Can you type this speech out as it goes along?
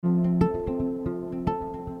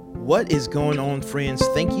What is going on, friends?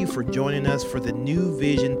 Thank you for joining us for the New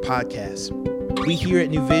Vision podcast. We here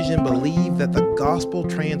at New Vision believe that the gospel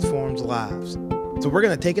transforms lives. So we're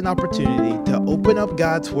going to take an opportunity to open up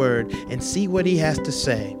God's word and see what he has to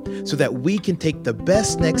say so that we can take the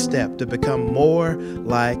best next step to become more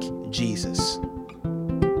like Jesus.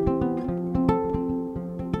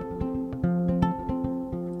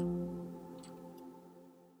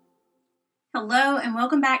 Hello and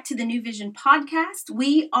welcome back to the New Vision podcast.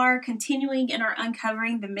 We are continuing in our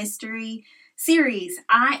Uncovering the Mystery series.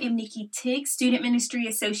 I am Nikki Tick, Student Ministry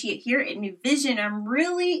Associate here at New Vision. I'm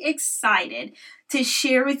really excited to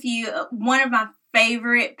share with you one of my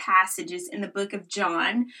favorite passages in the book of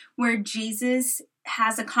John, where Jesus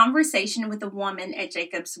has a conversation with a woman at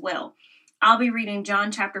Jacob's well. I'll be reading John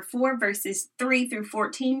chapter 4, verses 3 through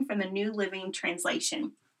 14 from the New Living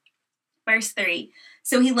Translation. Verse 3,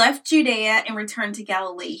 so he left Judea and returned to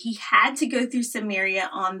Galilee. He had to go through Samaria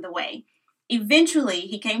on the way. Eventually,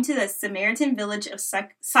 he came to the Samaritan village of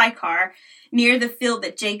Sychar, near the field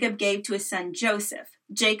that Jacob gave to his son Joseph.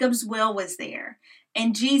 Jacob's well was there,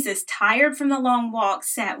 and Jesus, tired from the long walk,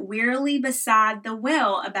 sat wearily beside the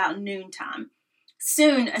well about noontime.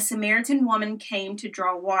 Soon, a Samaritan woman came to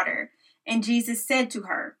draw water, and Jesus said to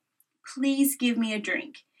her, "Please give me a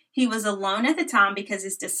drink." He was alone at the time because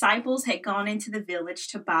his disciples had gone into the village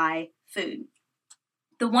to buy food.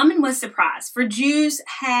 The woman was surprised, for Jews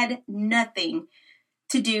had nothing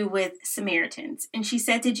to do with Samaritans. And she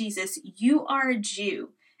said to Jesus, "You are a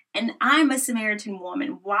Jew, and I'm a Samaritan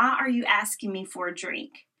woman. Why are you asking me for a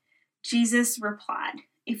drink?" Jesus replied,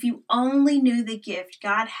 "If you only knew the gift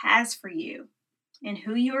God has for you and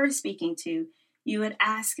who you are speaking to, you would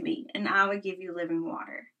ask me, and I would give you living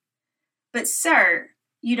water. But sir,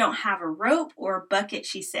 you don't have a rope or a bucket,"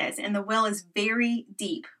 she says, "and the well is very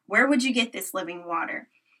deep. Where would you get this living water?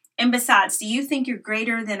 And besides, do you think you're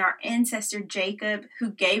greater than our ancestor Jacob,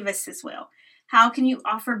 who gave us his well? How can you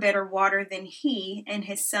offer better water than he and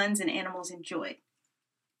his sons and animals enjoyed?"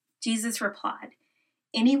 Jesus replied,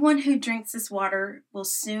 "Anyone who drinks this water will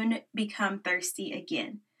soon become thirsty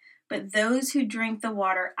again. But those who drink the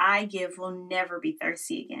water I give will never be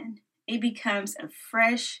thirsty again. It becomes a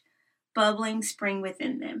fresh, bubbling spring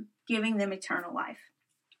within them, giving them eternal life."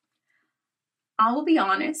 I will be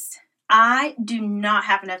honest, I do not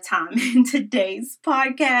have enough time in today's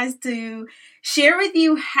podcast to share with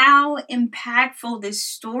you how impactful this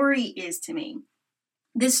story is to me.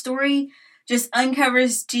 This story just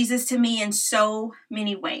uncovers Jesus to me in so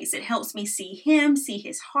many ways. It helps me see him, see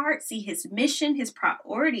his heart, see his mission, his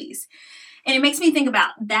priorities. And it makes me think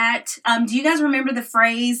about that. Do you guys remember the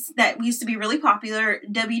phrase that used to be really popular,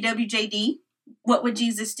 WWJD? What would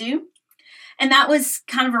Jesus do? And that was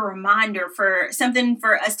kind of a reminder for something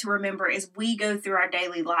for us to remember as we go through our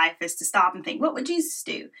daily life, is to stop and think, what would Jesus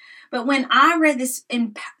do? But when I read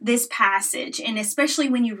this passage, and especially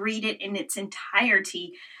when you read it in its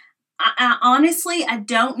entirety, I honestly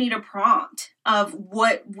don't need a prompt of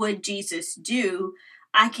what would Jesus do.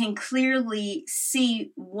 I can clearly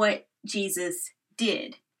see what Jesus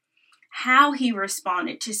did, how he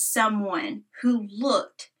responded to someone who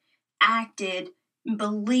looked, acted, and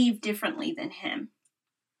believed differently than him.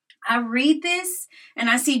 I read this and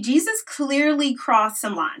I see Jesus clearly cross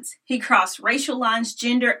some lines. He crossed racial lines,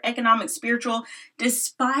 gender, economic, spiritual,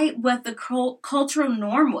 despite what the cultural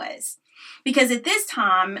norm was. Because at this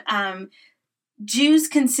time, Jews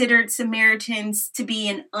considered Samaritans to be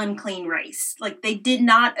an unclean race. Like, they did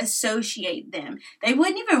not associate them. They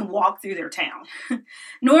wouldn't even walk through their town.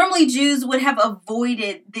 Normally, Jews would have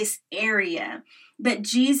avoided this area, but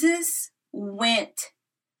Jesus went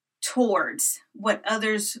towards what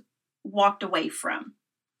others walked away from.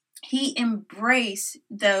 He embraced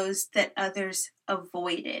those that others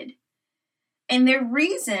avoided. And their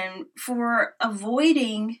reason for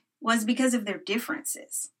avoiding was because of their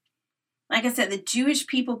differences. Like I said, the Jewish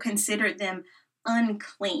people considered them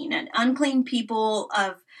unclean, and unclean people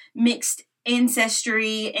of mixed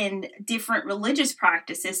ancestry and different religious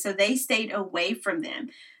practices, so they stayed away from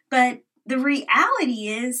them. But the reality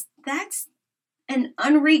is that's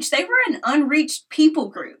they were an unreached people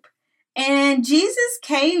group. And Jesus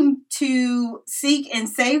came to seek and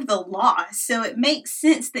save the lost. So it makes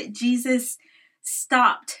sense that Jesus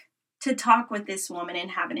stopped to talk with this woman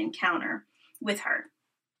and have an encounter with her.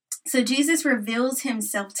 So Jesus reveals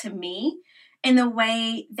himself to me in the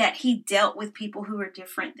way that he dealt with people who were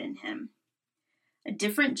different than him. A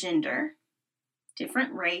different gender,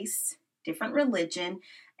 different race, different religion.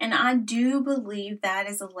 And I do believe that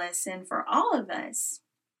is a lesson for all of us.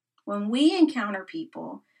 When we encounter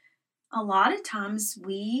people, a lot of times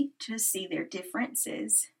we just see their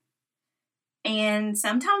differences. And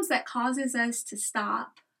sometimes that causes us to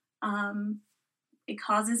stop. It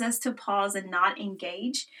causes us to pause and not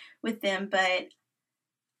engage with them. But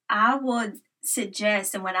I would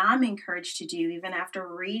suggest, and what I'm encouraged to do, even after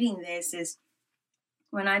reading this, is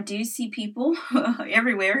when I do see people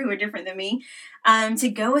everywhere who are different than me, to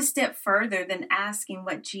go a step further than asking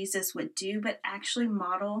what Jesus would do, but actually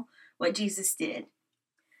model what Jesus did.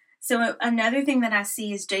 So another thing that I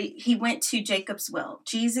see is he went to Jacob's well.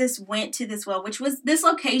 Jesus went to this well, this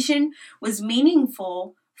location was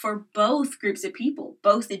meaningful for both groups of people,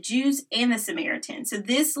 both the Jews and the Samaritans. So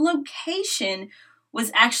this location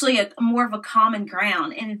was actually more of a common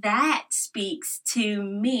ground. And that speaks to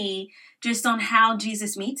me just on how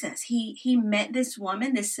Jesus meets us. He met this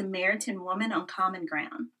woman, this Samaritan woman, on common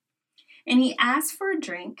ground. And he asked for a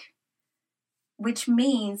drink, which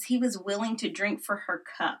means he was willing to drink from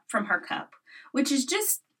her cup, which is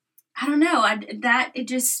just, I don't know,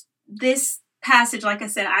 this passage, like I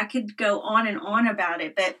said, I could go on and on about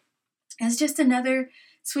it, but it's just another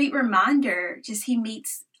sweet reminder. Just he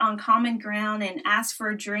meets on common ground and asks for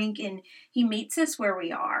a drink, and he meets us where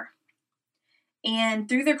we are. And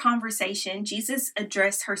through their conversation, Jesus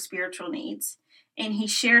addressed her spiritual needs, and he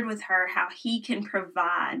shared with her how he can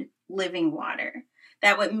provide living water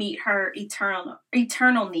that would meet her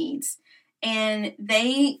eternal needs. And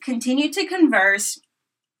they continued to converse.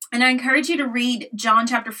 And I encourage you to read John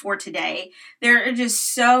chapter 4 today. There are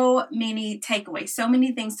just so many takeaways, so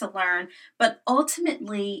many things to learn. But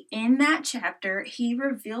ultimately, in that chapter, he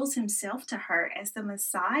reveals himself to her as the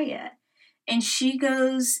Messiah. And she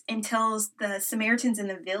goes and tells the Samaritans in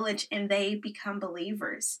the village, and they become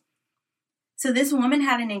believers. So this woman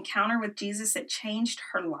had an encounter with Jesus that changed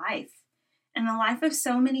her life and the life of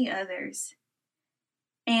so many others.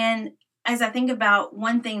 And as I think about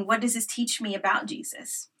one thing, what does this teach me about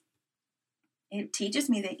Jesus? It teaches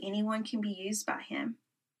me that anyone can be used by him.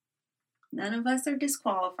 None of us are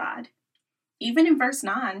disqualified. Even in verse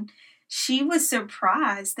 9, she was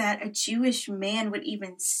surprised that a Jewish man would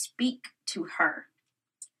even speak to her,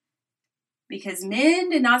 because men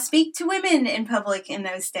did not speak to women in public in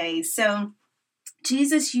those days. So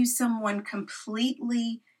Jesus used someone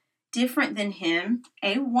completely different than him,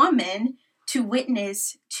 a woman, to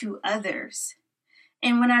witness to others.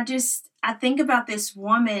 And when I think about this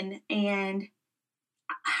woman and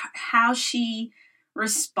how she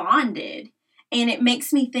responded, and it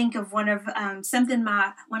makes me think of one of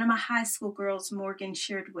my high school girls, Morgan,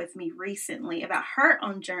 shared with me recently about her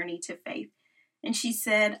own journey to faith. And she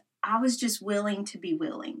said, I was just willing to be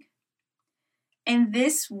willing. And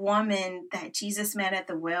this woman that Jesus met at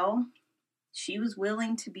the well, she was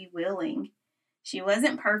willing to be willing. She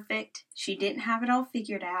wasn't perfect. She didn't have it all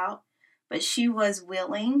figured out, but she was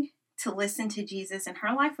willing to listen to Jesus, and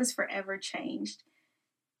her life was forever changed.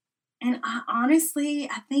 And honestly,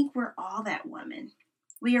 I think we're all that woman.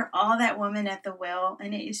 We are all that woman at the well,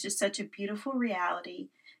 and it is just such a beautiful reality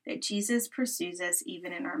that Jesus pursues us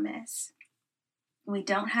even in our mess. We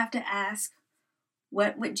don't have to ask,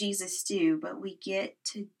 what would Jesus do? But we get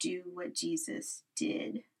to do what Jesus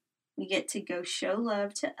did. We get to go show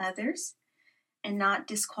love to others and not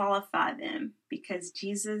disqualify them, because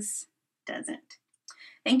Jesus doesn't.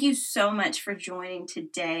 Thank you so much for joining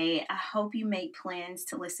today. I hope you make plans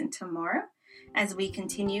to listen tomorrow as we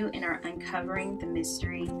continue in our Uncovering the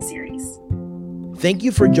Mystery series. Thank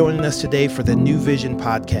you for joining us today for the New Vision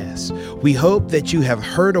podcast. We hope that you have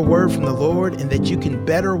heard a word from the Lord and that you can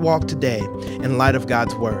better walk today in light of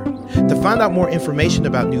God's word. To find out more information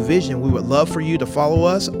about New Vision, we would love for you to follow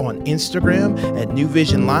us on Instagram at New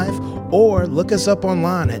Vision Life, or look us up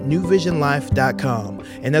online at newvisionlife.com.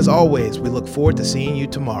 And as always, we look forward to seeing you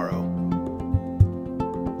tomorrow.